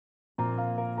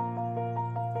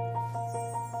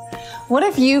What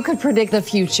if you could predict the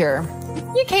future?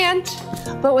 You can't.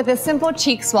 But with a simple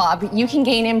cheek swab, you can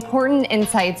gain important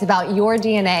insights about your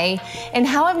DNA and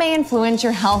how it may influence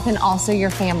your health and also your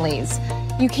family's.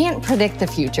 You can't predict the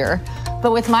future,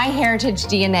 but with MyHeritage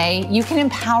DNA, you can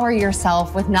empower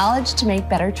yourself with knowledge to make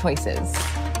better choices.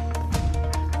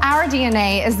 Our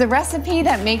DNA is the recipe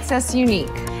that makes us unique.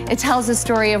 It tells the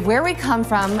story of where we come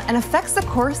from and affects the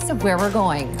course of where we're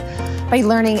going. By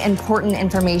learning important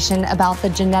information about the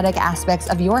genetic aspects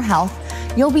of your health,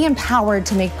 you'll be empowered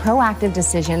to make proactive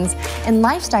decisions and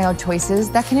lifestyle choices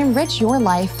that can enrich your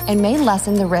life and may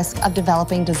lessen the risk of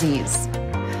developing disease.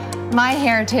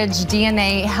 MyHeritage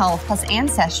DNA Health plus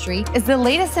Ancestry is the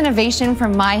latest innovation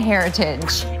from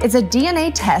MyHeritage. It's a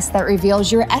DNA test that reveals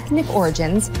your ethnic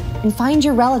origins and finds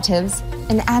your relatives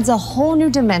and adds a whole new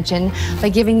dimension by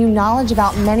giving you knowledge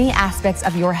about many aspects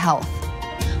of your health.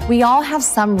 We all have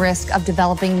some risk of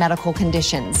developing medical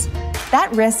conditions.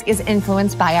 That risk is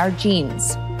influenced by our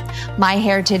genes.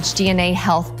 MyHeritage DNA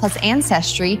Health plus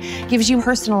Ancestry gives you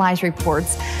personalized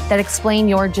reports that explain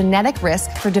your genetic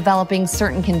risk for developing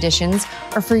certain conditions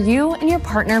or for you and your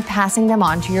partner passing them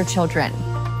on to your children.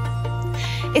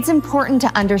 It's important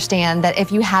to understand that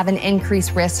if you have an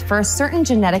increased risk for a certain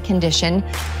genetic condition,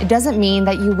 it doesn't mean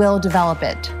that you will develop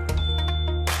it.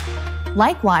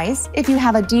 Likewise, if you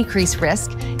have a decreased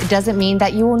risk, it doesn't mean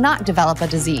that you will not develop a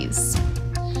disease.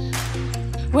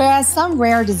 Whereas some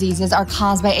rare diseases are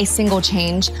caused by a single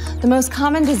change, the most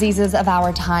common diseases of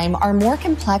our time are more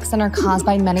complex and are caused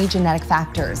by many genetic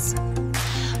factors.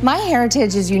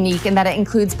 MyHeritage is unique in that it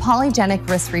includes polygenic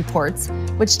risk reports,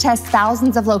 which test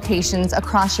thousands of locations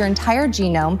across your entire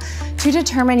genome to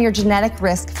determine your genetic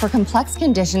risk for complex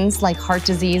conditions like heart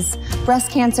disease,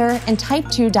 breast cancer, and type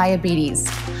 2 diabetes.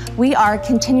 We are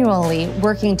continually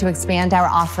working to expand our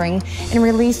offering and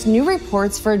release new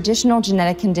reports for additional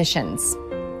genetic conditions.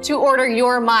 To order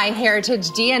your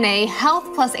MyHeritage DNA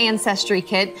Health plus Ancestry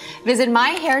Kit, visit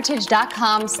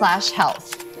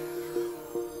myheritage.com/health.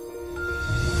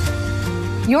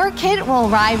 Your kit will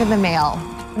arrive in the mail.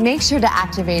 Make sure to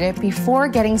activate it before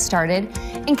getting started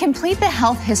and complete the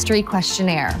health history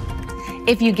questionnaire.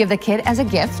 If you give the kit as a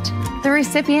gift, the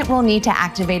recipient will need to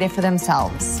activate it for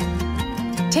themselves.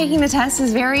 Taking the test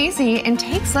is very easy and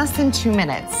takes less than 2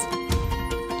 minutes.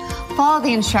 Follow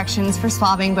the instructions for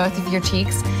swabbing both of your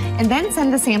cheeks and then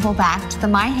send the sample back to the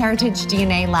MyHeritage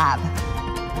DNA lab.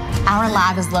 Our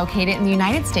lab is located in the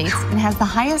United States and has the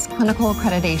highest clinical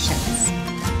accreditations.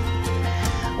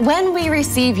 When we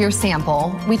receive your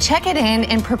sample, we check it in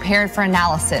and prepare it for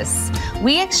analysis.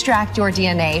 We extract your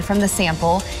DNA from the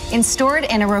sample and store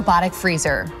it in a robotic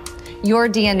freezer. Your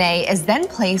DNA is then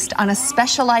placed on a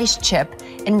specialized chip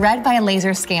and read by a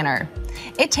laser scanner.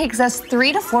 It takes us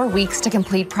 3 to 4 weeks to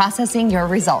complete processing your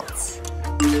results.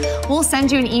 We'll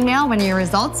send you an email when your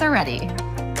results are ready.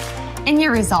 In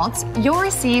your results, you'll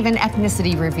receive an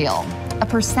ethnicity reveal, a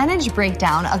percentage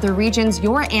breakdown of the regions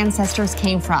your ancestors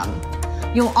came from.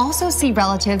 You'll also see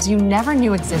relatives you never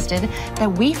knew existed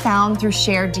that we found through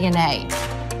shared DNA.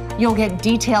 You'll get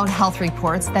detailed health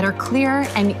reports that are clear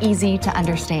and easy to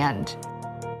understand.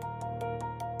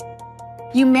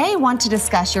 You may want to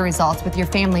discuss your results with your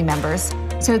family members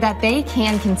so that they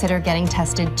can consider getting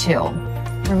tested too.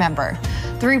 Remember,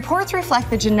 the reports reflect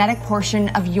the genetic portion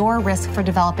of your risk for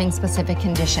developing specific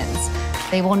conditions.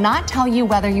 They will not tell you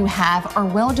whether you have or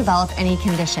will develop any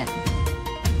condition.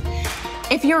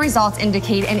 If your results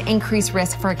indicate an increased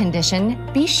risk for a condition,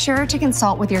 be sure to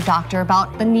consult with your doctor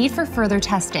about the need for further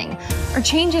testing or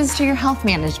changes to your health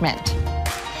management.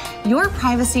 Your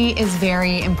privacy is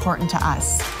very important to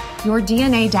us. Your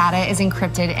DNA data is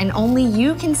encrypted and only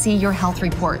you can see your health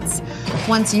reports.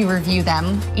 Once you review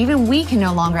them, even we can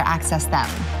no longer access them.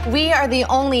 We are the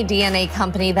only DNA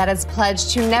company that has pledged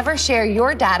to never share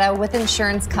your data with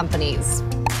insurance companies.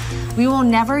 We will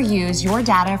never use your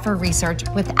data for research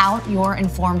without your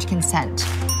informed consent.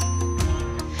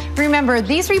 Remember,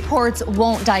 these reports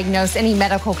won't diagnose any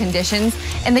medical conditions,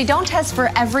 and they don't test for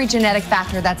every genetic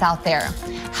factor that's out there.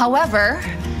 However,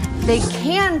 they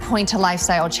can point to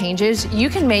lifestyle changes you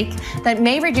can make that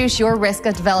may reduce your risk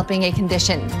of developing a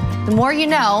condition. The more you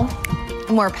know,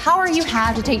 the more power you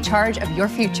have to take charge of your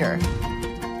future.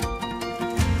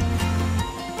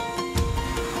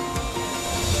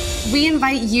 We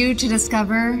invite you to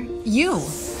discover you.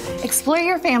 Explore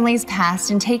your family's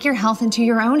past and take your health into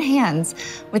your own hands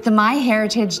with the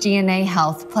MyHeritage DNA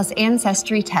Health plus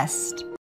Ancestry test.